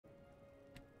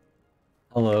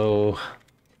Hello.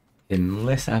 In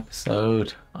this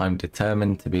episode, I'm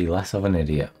determined to be less of an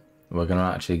idiot. We're going to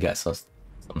actually get some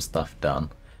stuff done.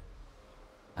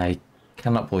 I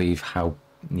cannot believe how...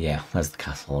 Yeah, there's the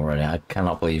castle already. I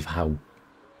cannot believe how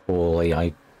poorly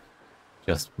I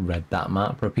just read that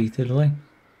map repeatedly.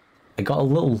 I got a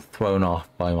little thrown off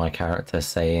by my character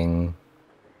saying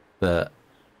that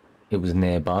it was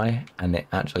nearby, and it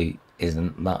actually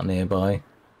isn't that nearby.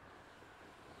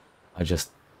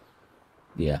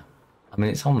 Yeah. I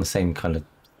mean, it's on the same kind of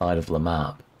side of the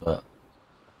map, but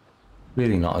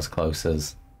really not as close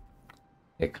as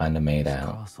it kind of made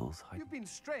out. You've been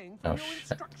straying Oh, from your shit.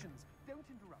 instructions. Don't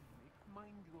interrupt me.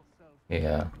 Mind yourself.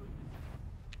 Yeah.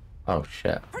 Oh,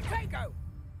 shit. Potato!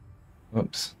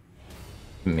 Whoops.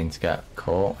 Didn't mean to get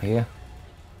caught here.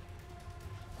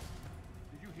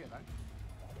 Did you hear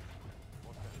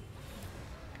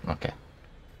that? Okay.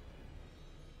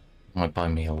 Might buy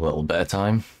me a little bit of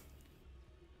time.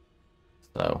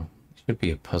 So, there should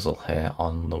be a puzzle here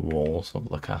on the walls of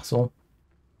the castle.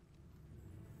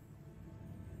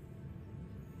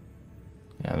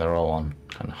 Yeah, they're all on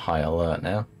kind of high alert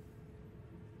now.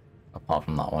 Apart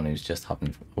from that one who's just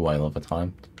having a whale of a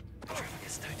time.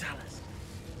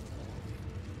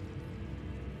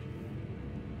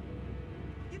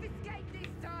 You've escaped this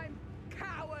time,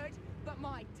 coward, but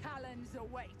my talons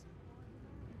await.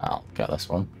 I'll get this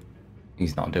one.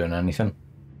 He's not doing anything.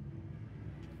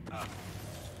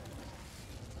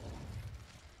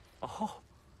 Oh,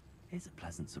 here's a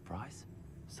pleasant surprise.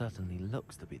 Certainly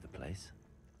looks to be the place.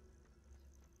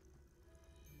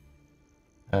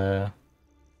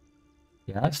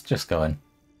 Yeah, let's just go in.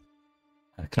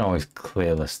 I can always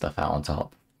clear this stuff out on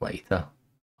top later.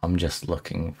 I'm just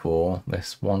looking for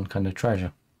this one kind of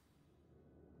treasure.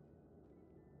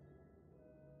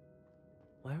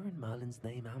 Where in Merlin's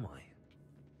name am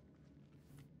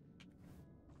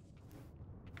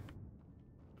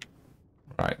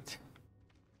I? Right.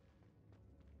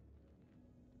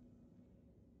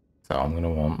 So I'm going to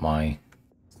want my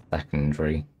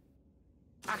secondary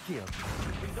Accio,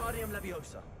 Wingardium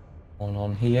Leviosa. one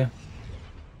on here.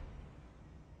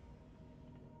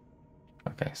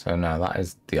 Okay, so now that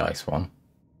is the ice one.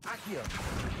 Accio,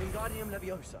 Wingardium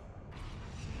Leviosa.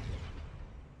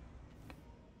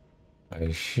 I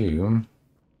assume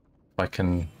if I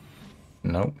can...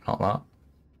 Nope, not that.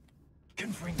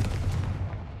 Confringo.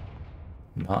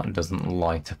 That doesn't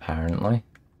light apparently.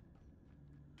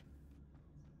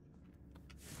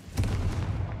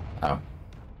 Oh,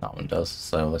 that one does,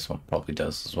 so this one probably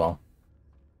does as well.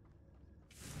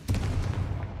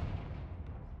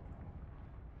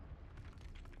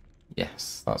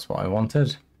 Yes, that's what I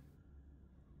wanted.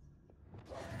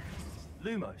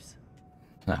 Lumos.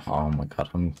 Oh my god,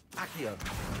 I'm Accio,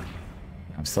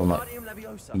 still not Wingardium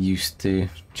Leviosa. used to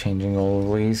changing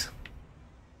all of these.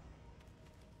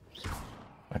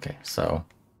 Okay, so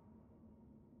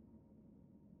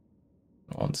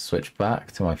I want to switch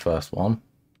back to my first one.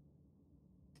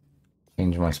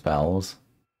 Change my spells.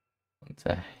 I want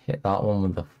to hit that one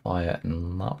with the fire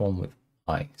and that one with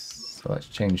ice. So let's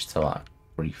change to that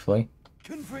briefly.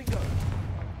 Confringo.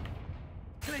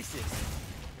 Glacis.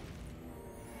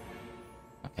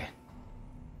 Okay.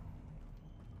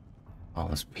 Oh,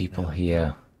 there's people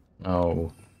here.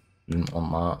 No, didn't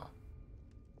want that.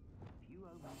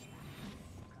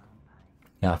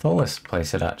 Yeah, I thought this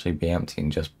place would actually be empty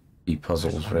and just be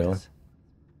puzzles, really.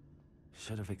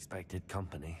 Should have expected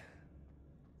company.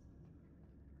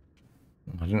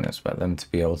 I didn't expect them to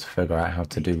be able to figure out how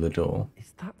to do the door.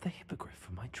 Is that the hippogriff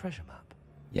from my treasure map?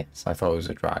 Yes, I thought it was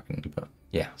a dragon, but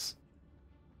yes.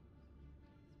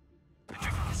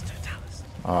 Petrificus totalis.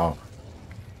 Oh,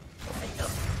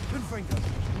 Confringo.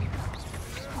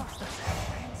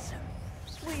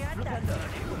 We had that.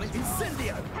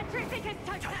 Incendio. Petrificus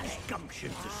totalis.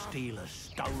 Gumption to steal a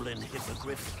stolen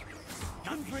hippogriff.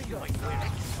 Confringo.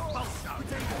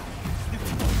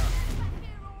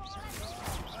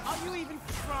 Are you even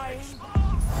trying?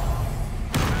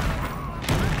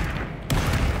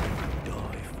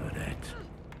 Die for that.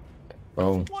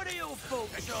 boom. What are your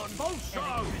thoughts on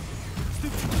Bolso?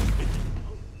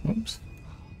 Oops.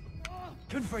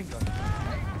 Confringo.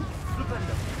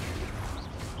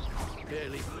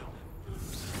 Barely.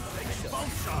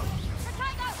 Bolso.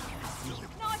 Potato!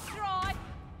 Nice try!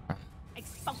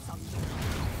 Expulso!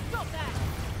 Stop that!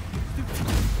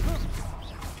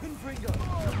 Confringo.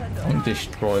 Don't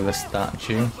destroy the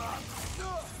statue.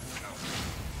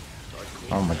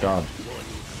 Oh my god.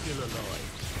 Still alive.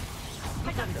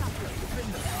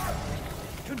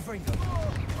 Confringo.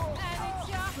 And it's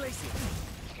ya!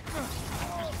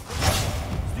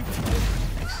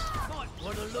 Might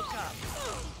want to look up.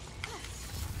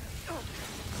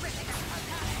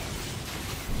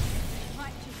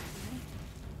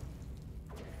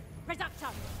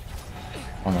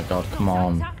 Oh my god, come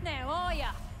on. Tough now, are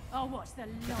ya? Oh, what's the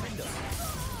line?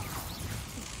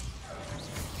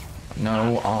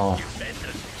 No, oh.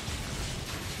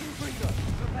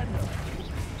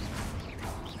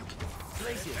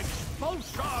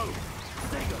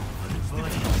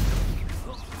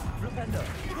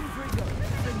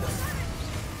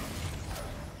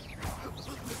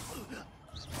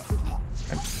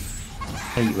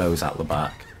 I hate those at the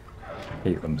back. I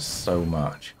hate them so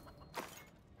much.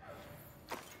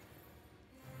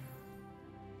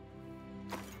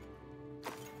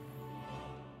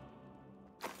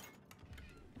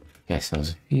 Okay, so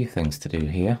there's a few things to do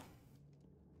here.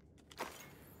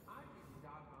 Oh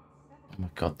my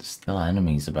god, there's still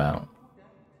enemies about.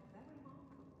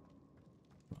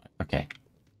 Okay.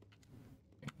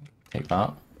 Take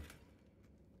that.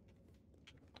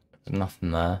 There's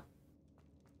nothing there.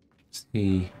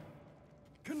 See.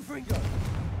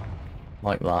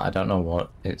 Like that, I don't know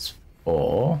what it's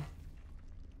for.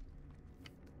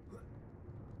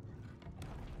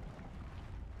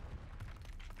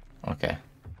 Okay.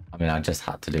 I mean, I just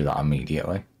had to do that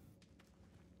immediately.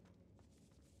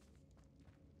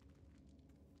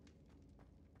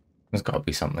 There's got to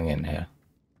be something in here.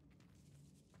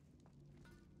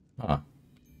 Ah.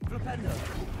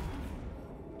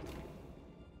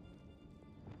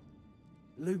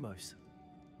 Lumos.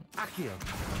 Accio.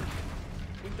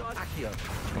 Accio.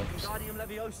 Wingardium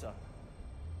Leviosa.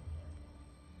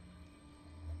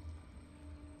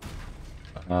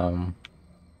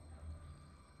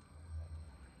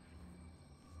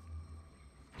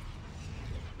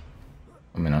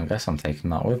 I mean, I guess I'm taking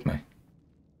that with me.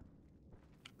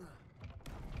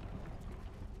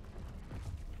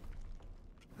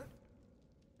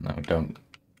 No, don't.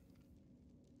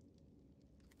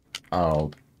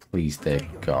 Oh, please, dear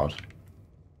God.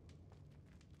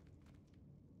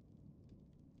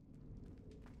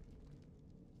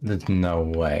 There's no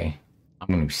way. I'm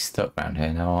going to be stuck around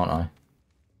here now, aren't I?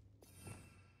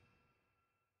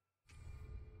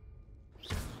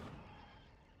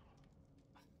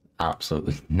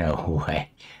 Absolutely no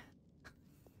way.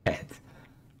 Head.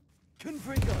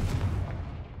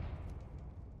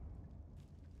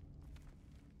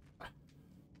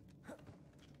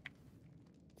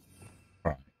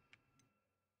 Right.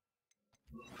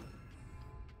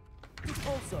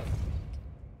 Also.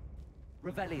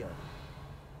 Revelio.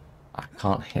 I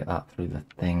can't hit that through the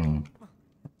thing.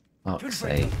 Fuck's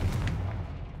sake.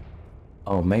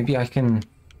 Oh, maybe I can...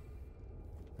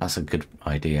 That's a good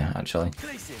idea, actually.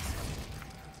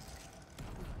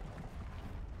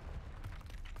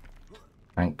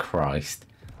 Thank Christ.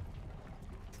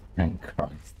 Thank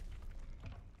Christ.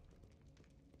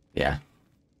 Yeah.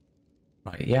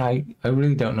 Right, yeah, I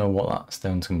really don't know what that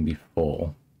stone's going to be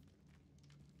for.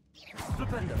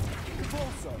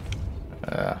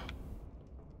 Yeah,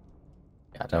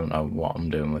 I don't know what I'm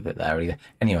doing with it there either.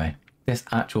 Anyway, this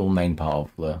actual main part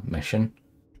of the mission.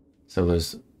 So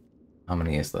there's... How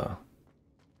many is there?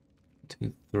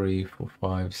 2, 3, 4,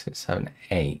 5, 6, 7,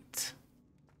 8.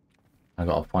 I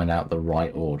gotta find out the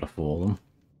right order for them.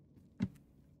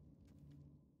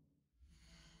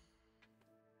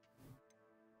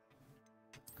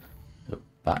 Go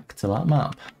back to that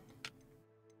map.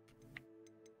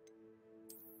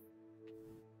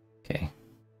 Okay.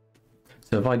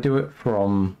 So if I do it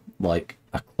from like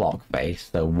a clock face,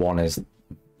 so 1 is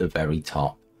the very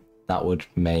top, that would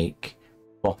make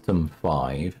bottom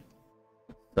 5.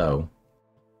 So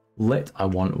lit, I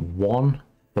want 1,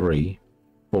 3,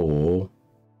 4.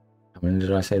 How many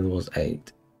did I say there was?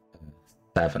 8,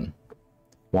 7.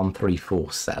 1, 3,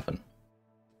 4, 7.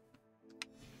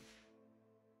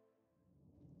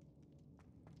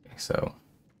 Okay, so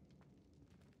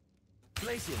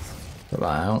put that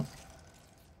out.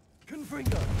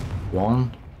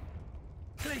 1.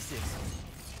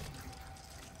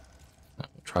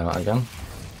 Try that again.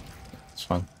 That's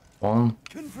fine. 1,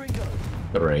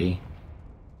 3.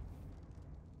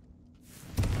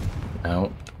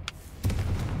 Out.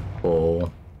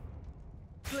 4.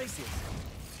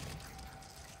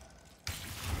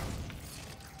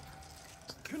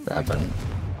 7.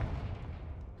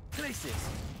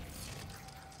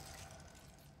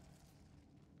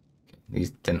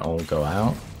 These didn't all go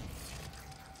out.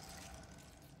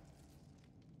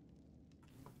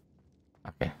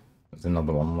 Okay, there's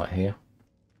another one right here.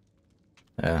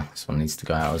 Yeah, this one needs to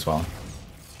go out as well.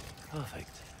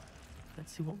 Perfect.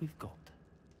 Let's see what we've got.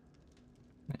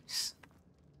 Nice.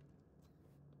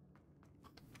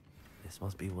 This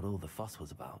must be what all the fuss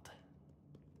was about.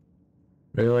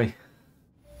 Really?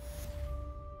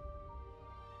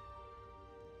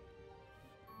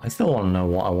 I still want to know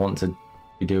what I want to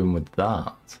be doing with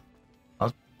that.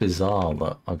 That's bizarre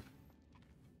that I've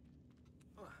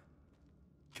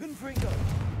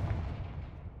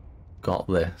got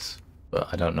this, but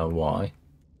I don't know why.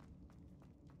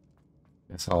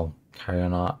 Guess I'll carry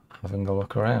on having a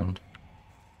look around.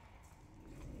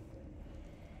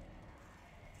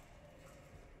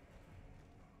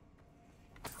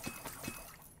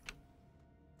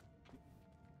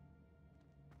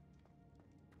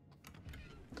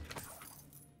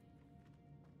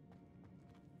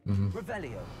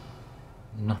 Revelio.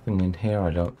 Nothing in here,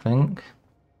 I don't think.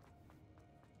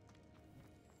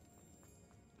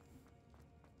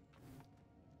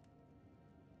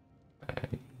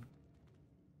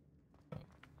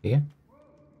 Here?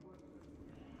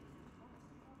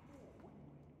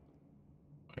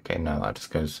 Okay, no, that just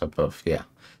goes above, yeah.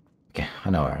 Okay, I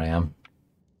know where I am.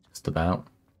 Just about.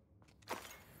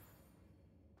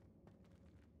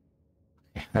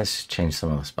 Okay, let's change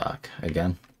some of this back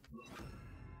again.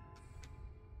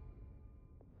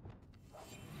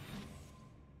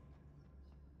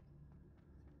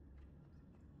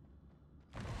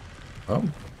 Oh,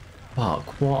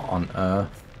 fuck, what on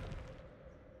earth?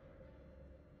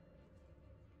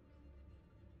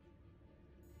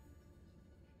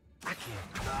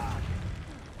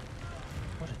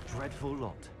 What a dreadful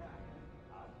lot.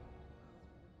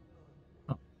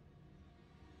 Oh.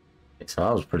 Okay, so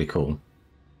that was pretty cool.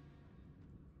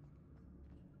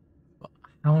 But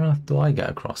how on earth do I get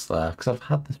across there? Because I've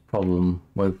had this problem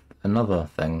with another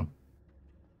thing.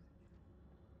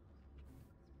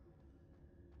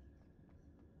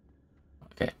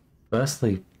 Okay,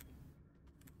 firstly,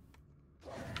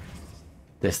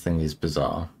 this thing is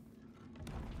bizarre.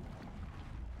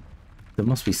 There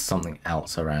must be something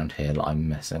else around here that I'm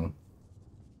missing.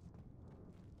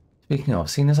 Speaking of,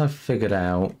 seeing as I've figured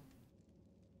out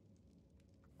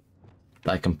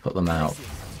that I can put them out,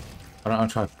 why don't I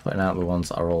try putting out the ones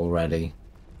that are already?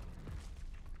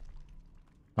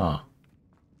 Ah.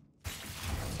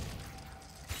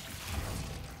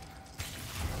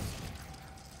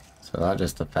 So that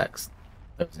just affects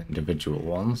those individual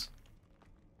ones.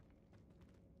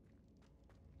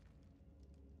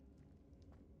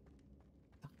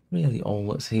 Really all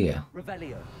that's here.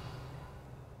 Revelio.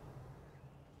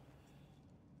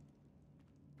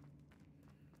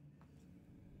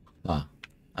 Ah,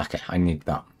 okay, I need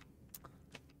that.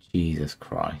 Jesus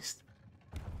Christ.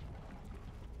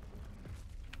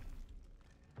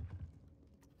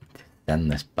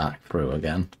 Send this back through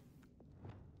again.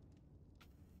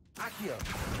 Accio.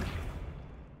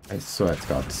 I swear to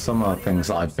God, some of the things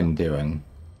that I've been doing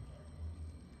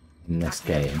in this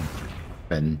game have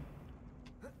been...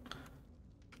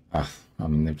 I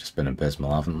mean, they've just been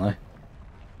abysmal, haven't they?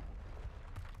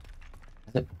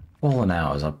 Has it fallen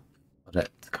out as I put it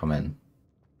to come in?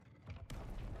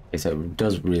 Okay, so it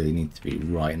does really need to be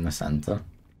right in the centre.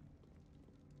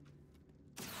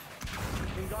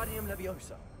 Wingardium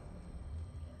Leviosa.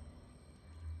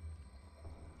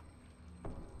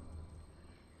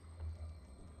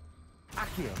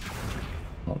 Accio.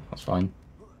 Oh, that's fine.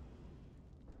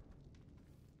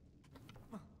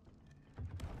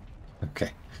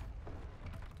 Okay.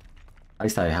 At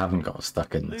least I haven't got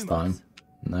stuck in this time.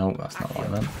 No, that's not what I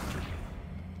meant.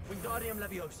 Wingardium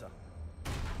Leviosa.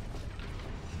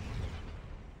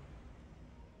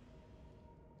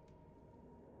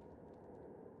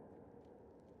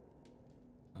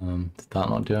 Did that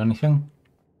not do anything?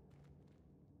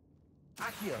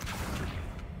 Accio.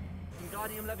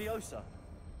 Wingardium Leviosa.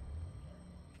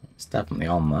 It's definitely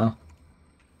on there.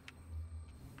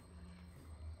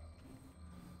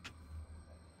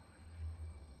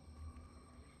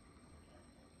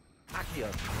 Accio.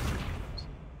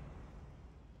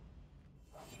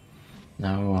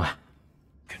 No.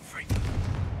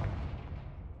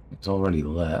 It's already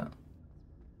lit.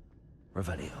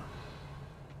 Revelio.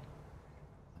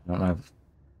 I don't know if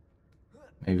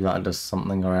maybe that does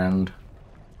something around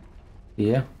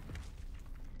here.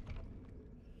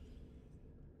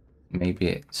 Maybe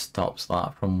it stops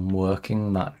that from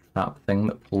working, that trap thing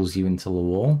that pulls you into the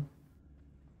wall.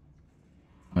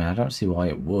 I mean, I don't see why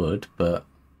it would, but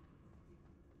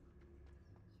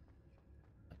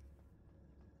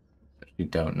I actually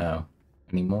don't know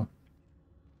anymore.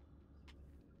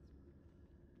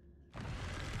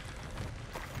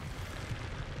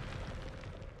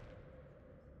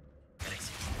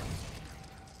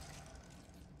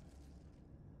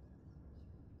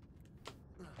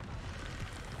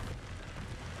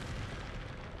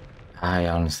 I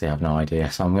honestly have no idea,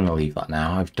 so I'm going to leave that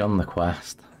now. I've done the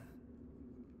quest.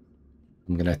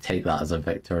 I'm going to take that as a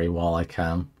victory while I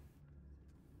can.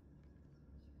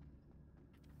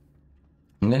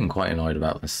 I'm getting quite annoyed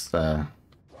about this supposed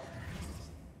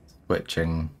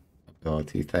switching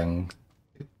ability thing,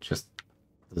 it just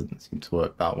doesn't seem to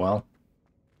work that well.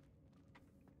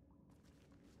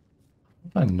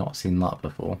 Have I not seen that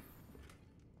before?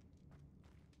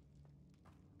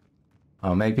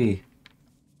 Oh, maybe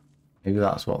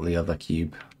that's what the other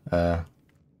cube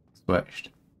switched.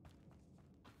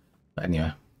 But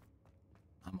anyway,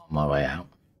 I'm on my way out.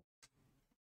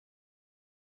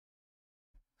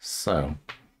 So,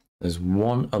 there's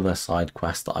one other side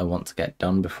quest that I want to get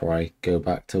done before I go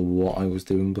back to what I was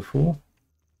doing before.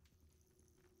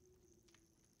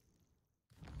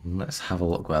 Let's have a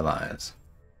look where that is.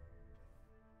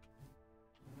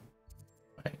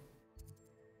 Right.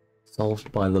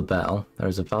 Solved by the bell. There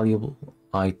is a valuable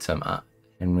item at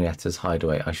Henrietta's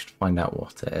hideaway. I should find out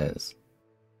what it is.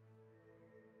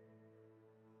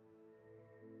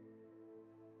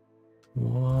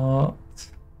 What?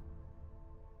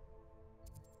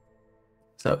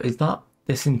 So is that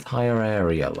this entire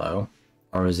area though?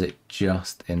 Or is it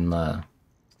just in there?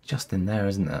 It's just in there,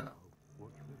 isn't it?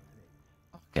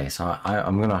 Okay, so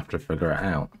I'm gonna have to figure it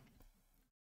out.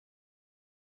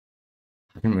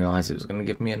 I didn't realise it was gonna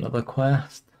give me another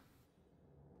quest.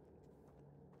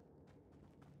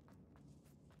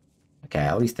 Okay,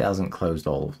 at least it hasn't closed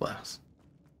all of this.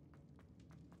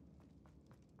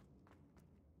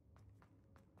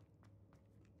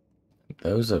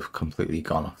 Those have completely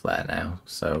gone off there now,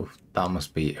 so that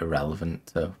must be irrelevant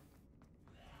to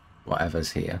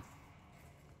whatever's here.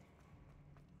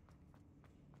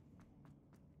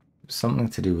 Something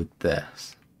to do with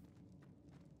this.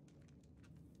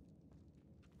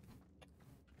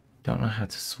 Don't know how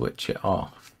to switch it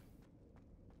off.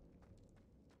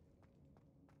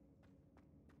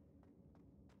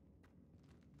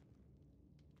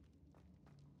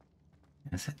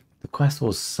 The quest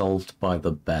was solved by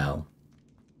the bell.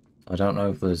 I don't know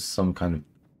if there's some kind of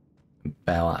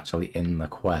bell actually in the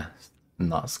quest,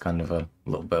 and that's kind of a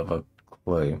little bit of a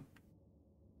clue.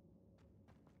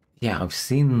 Yeah, I've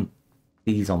seen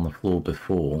these on the floor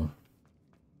before,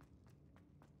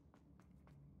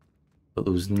 but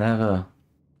there was never...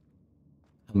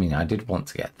 I mean, I did want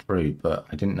to get through, but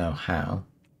I didn't know how.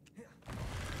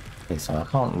 Okay, so I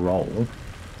can't roll.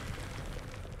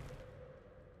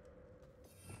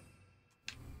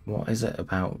 What is it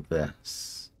about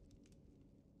this?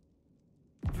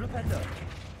 I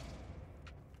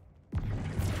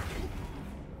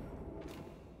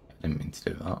didn't mean to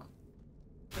do that.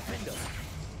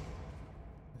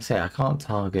 See, I can't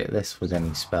target this with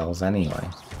any spells anyway.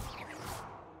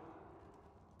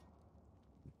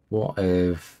 What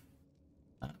if...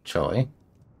 Actually...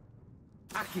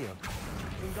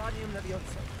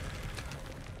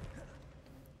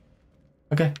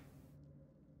 Okay.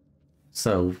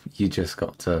 So, you just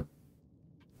got to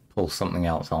pull something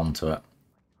else onto it.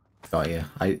 Got you.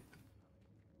 I'm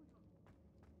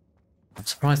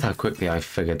surprised how quickly I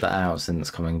figured that out since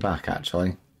coming back,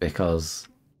 actually, because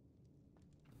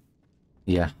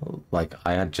yeah, like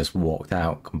I had just walked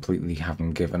out completely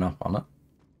having given up on it.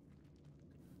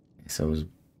 So there's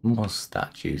more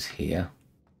statues here.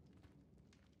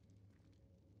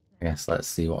 I guess let's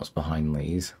see what's behind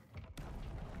these.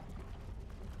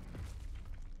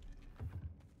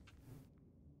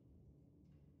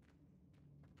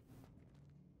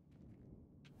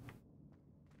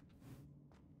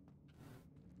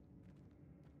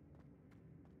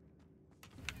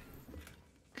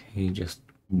 Okay, just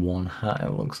one hat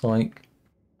it looks like.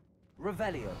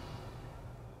 Revelio.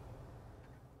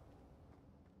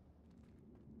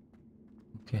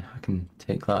 Okay, I can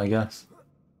take that, I guess.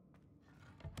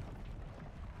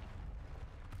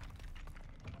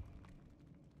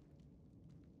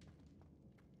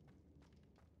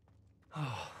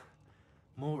 Oh,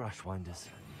 more rushwinders.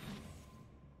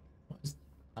 What is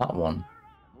that one?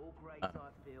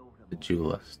 The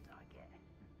duelist.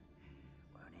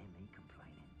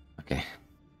 Okay.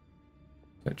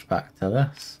 Switch back to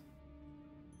this.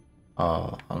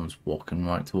 Oh, Han's walking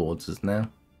right towards us now.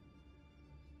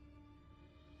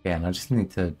 Yeah, and I just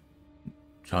need to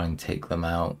try and take them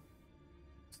out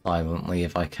silently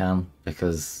if I can,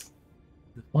 because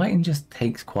the fighting just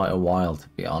takes quite a while, to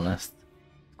be honest.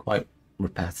 It's quite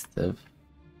repetitive.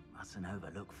 Mustn't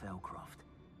overlook Felcroft.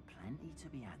 Plenty to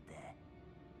be had there.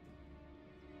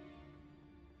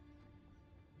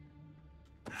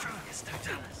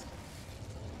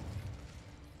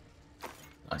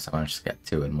 Nice, I managed to get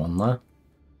two in one there.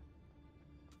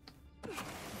 Okay.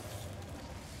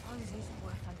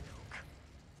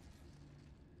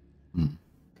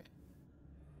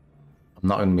 I'm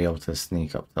not going to be able to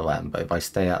sneak up to them, but if I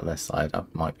stay at this side, I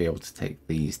might be able to take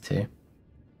these two.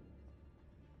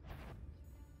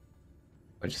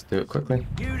 I'll just do it quickly.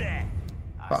 You there!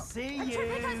 I Fuck. See you.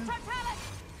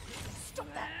 Stop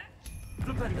that!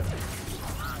 Flipendo.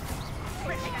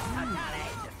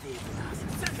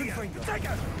 Take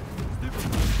her!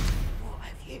 What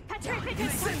have you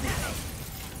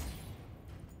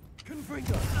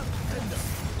Confringo.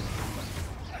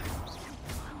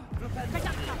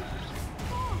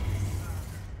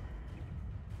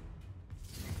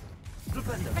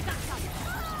 Flipendo.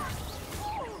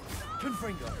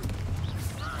 Confringo.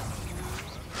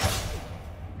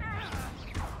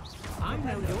 I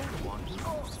know you're the one.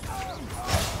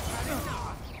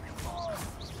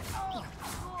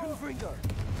 Confringo.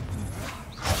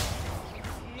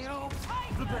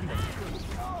 Flipendo.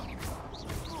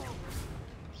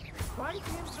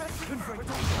 Confringo.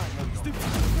 Stupid.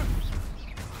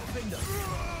 Flipendo.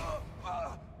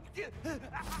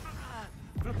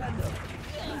 Flipendo.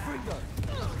 Confringo.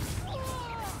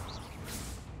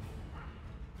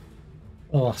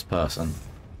 The last person.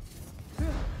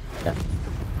 Yeah.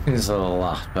 This is the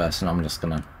last person. I'm just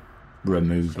gonna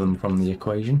remove them from the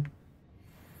equation.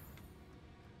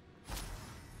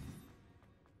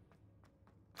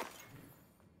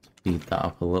 Speed that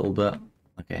up a little bit.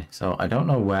 Okay, so I don't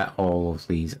know where all of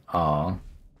these are.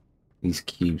 These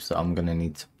cubes that I'm gonna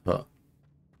need to put.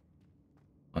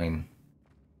 I mean,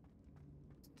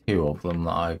 two of them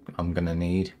that I'm gonna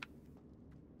need.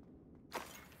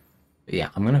 But yeah,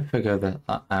 I'm gonna figure that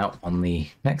out on the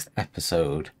next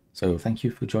episode. So thank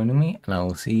you for joining me, and I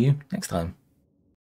will see you next time.